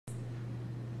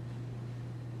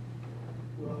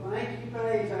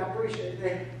appreciate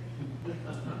that.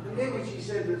 And then when she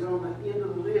said that on the end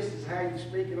of the list is how you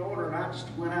speak in order, and I just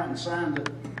went out and signed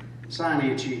the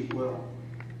sign-in sheet. Well,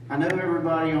 I know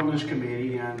everybody on this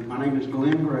committee, and my name is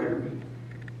Glenn Gregory.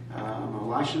 I'm a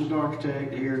licensed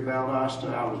architect here in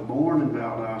Valdosta. I was born in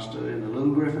Valdosta in the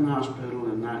Little Griffin Hospital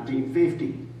in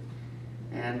 1950.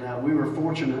 And we were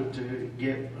fortunate to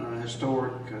get a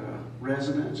historic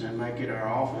residence and make it our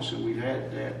office, and we've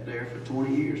had that there for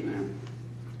 20 years now.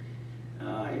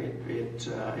 It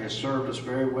has served us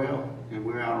very well, and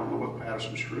we're out on North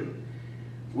Patterson Street.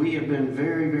 We have been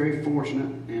very, very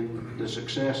fortunate in the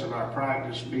success of our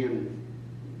practice being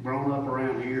grown up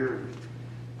around here.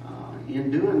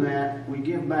 In doing that, we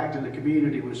give back to the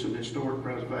community with some historic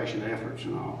preservation efforts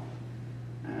and all.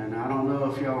 And I don't know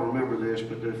if y'all remember this,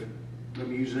 but the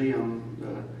museum,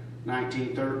 the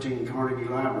 1913 Carnegie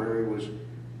Library, was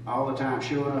all the time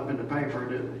showing up in the paper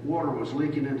that water was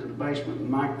leaking into the basement, and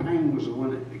Mike Payne was the one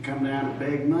that had come down and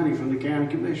begged money from the county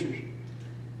commissioners.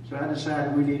 So I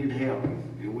decided we needed help,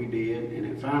 and we did, and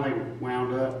it finally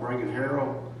wound up bringing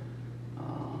Harold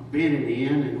Bennett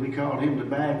in, and we called him the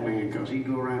bag man because he'd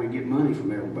go around and get money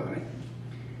from everybody.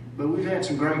 But we've had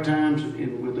some great times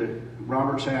with the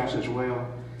Roberts House as well,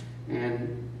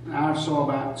 and I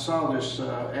saw this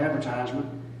advertisement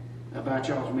about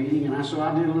y'all's meeting, and so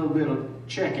I did a little bit of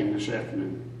checking this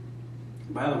afternoon.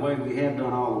 By the way, we have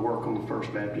done all the work on the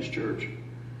First Baptist Church,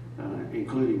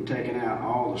 including taking out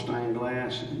all the stained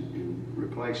glass and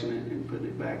replacing it and putting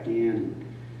it back in.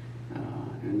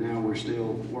 And now we're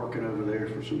still working over there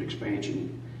for some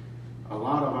expansion. A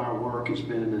lot of our work has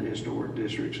been in the historic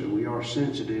district, so we are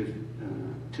sensitive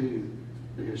to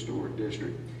the historic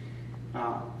district.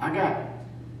 I got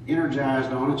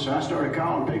energized on it, so I started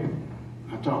calling people.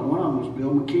 I thought one of them was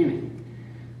Bill McKinney,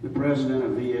 the president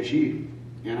of VSU,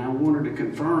 and I wanted to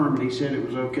confirm, and he said it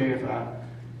was okay if I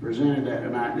presented that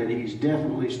tonight, that he's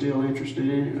definitely still interested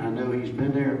in it. I know he's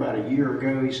been there about a year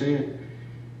ago, he said,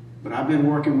 but I've been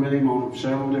working with him on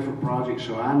several different projects,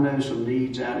 so I know some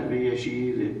needs out at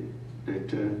VSU that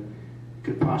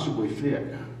could possibly fit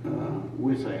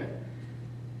with that.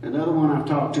 Another one I've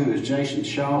talked to is Jason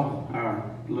Shaw, our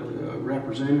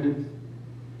representative,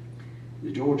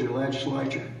 the Georgia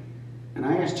legislature. And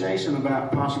I asked Jason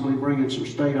about possibly bringing some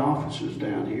state offices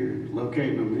down here,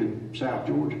 locating them in South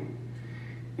Georgia.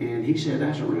 And he said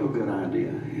that's a real good idea.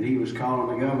 And he was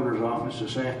calling the governor's office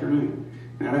this afternoon.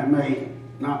 Now that may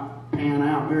not pan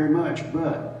out very much,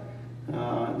 but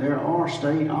there are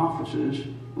state offices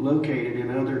located in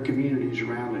other communities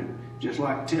around it. Just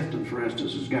like Tifton, for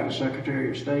instance, has got a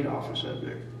Secretary of State office up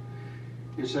there.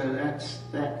 And so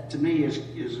that to me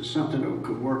is something that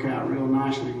could work out real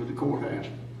nicely with the courthouse.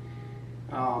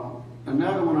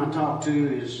 Another one I talked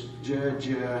to is Judge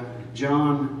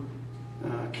John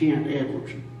Kent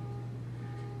Edwards.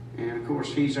 And of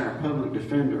course, he's our public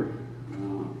defender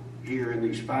here in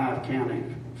these five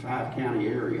county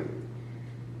area.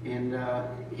 And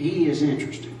he is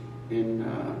interested in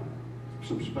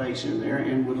some space in there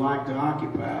and would like to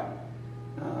occupy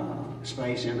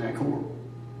space in that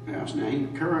courthouse. Now, he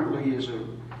currently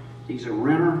he's a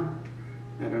renter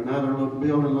at another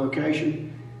building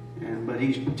location, but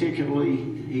he's a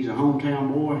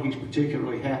hometown boy. He's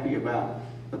particularly happy about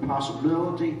the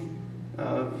possibility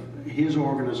of his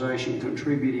organization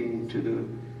contributing to the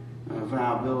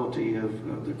viability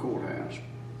of the courthouse.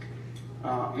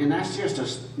 And that's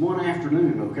just one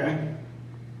afternoon, okay?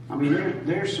 I mean,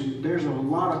 there's a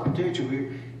lot of potential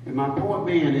here. And my point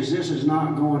being is this is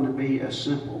not going to be a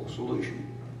simple solution.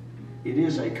 It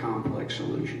is a complex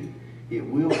solution. It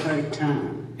will take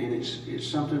time, and it's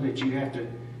something that you have to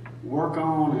work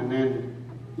on and then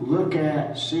look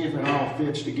at, see if it all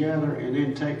fits together, and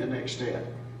then take the next step.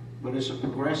 But it's a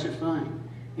progressive thing,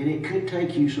 and it could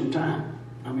take you some time.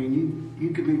 I mean,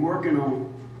 you could be working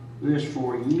on this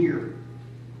for a year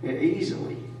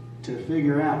easily to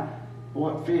figure out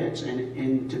what fits.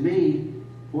 And to me,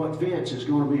 what fits is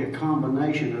going to be a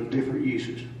combination of different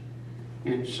uses.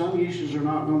 And some uses are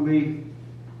not going to be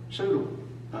suitable.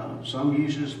 Some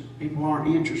uses people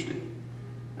aren't interested.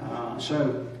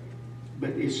 But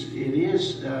it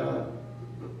is a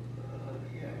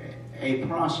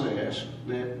process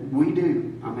that we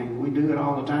do. I mean, we do it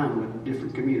all the time with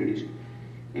different communities.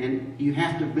 And you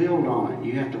have to build on it.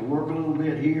 You have to work a little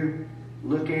bit here,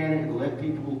 look at it, let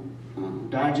people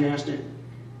digest it,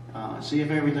 see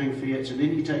if everything fits, and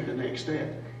then you take the next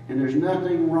step. And there's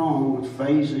nothing wrong with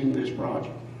phasing this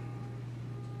project.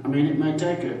 I mean, it may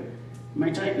take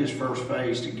this first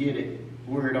phase to get it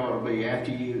where it ought to be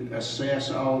after you assess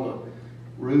all the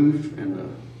roof and the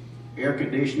air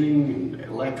conditioning and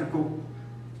electrical.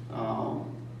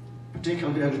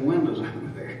 particularly those windows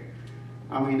over there.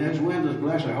 I mean, those windows,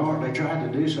 bless their heart, they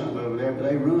tried to do something over there, but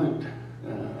they ruined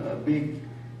a big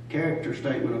character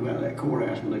statement about that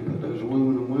courthouse when they put those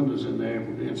aluminum windows in there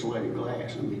with insulated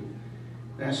glass. I mean,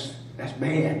 that's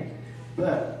bad.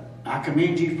 But I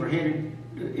commend you for headed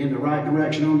in the right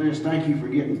direction on this. Thank you for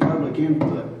getting public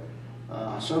input.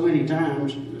 So many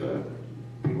times,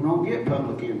 people don't get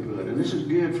public input, and this is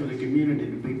good for the community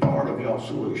to be part of y'all's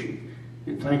solution.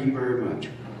 And thank you very much.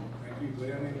 Thank you,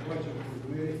 Glenn. Any questions from the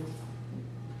committee?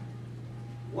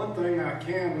 One thing I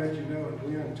can let you know, and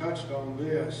Glenn touched on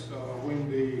this, when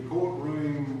the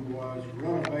courtroom was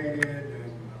renovated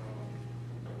and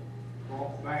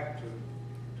brought back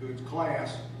to its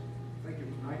class, I think it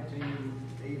was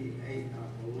 1988,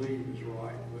 I believe is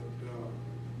right, but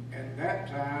at that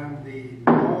time,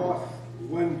 the north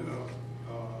window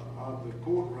of the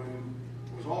courtroom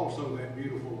was also that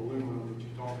beautiful aluminum that you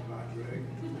talked about, Greg,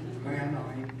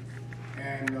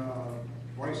 and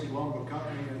Bracy Lumber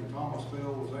Company in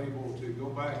Thomasville was able to go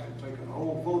back and take an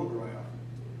old photograph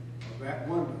of that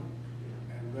window,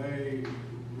 and they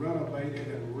renovated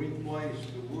and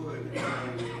replaced the wood with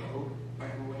oak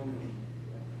paneling and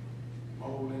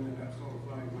molding and that sort of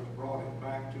thing, which brought it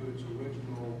back to its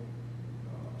original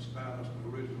status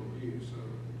and original use. So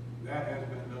that has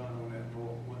been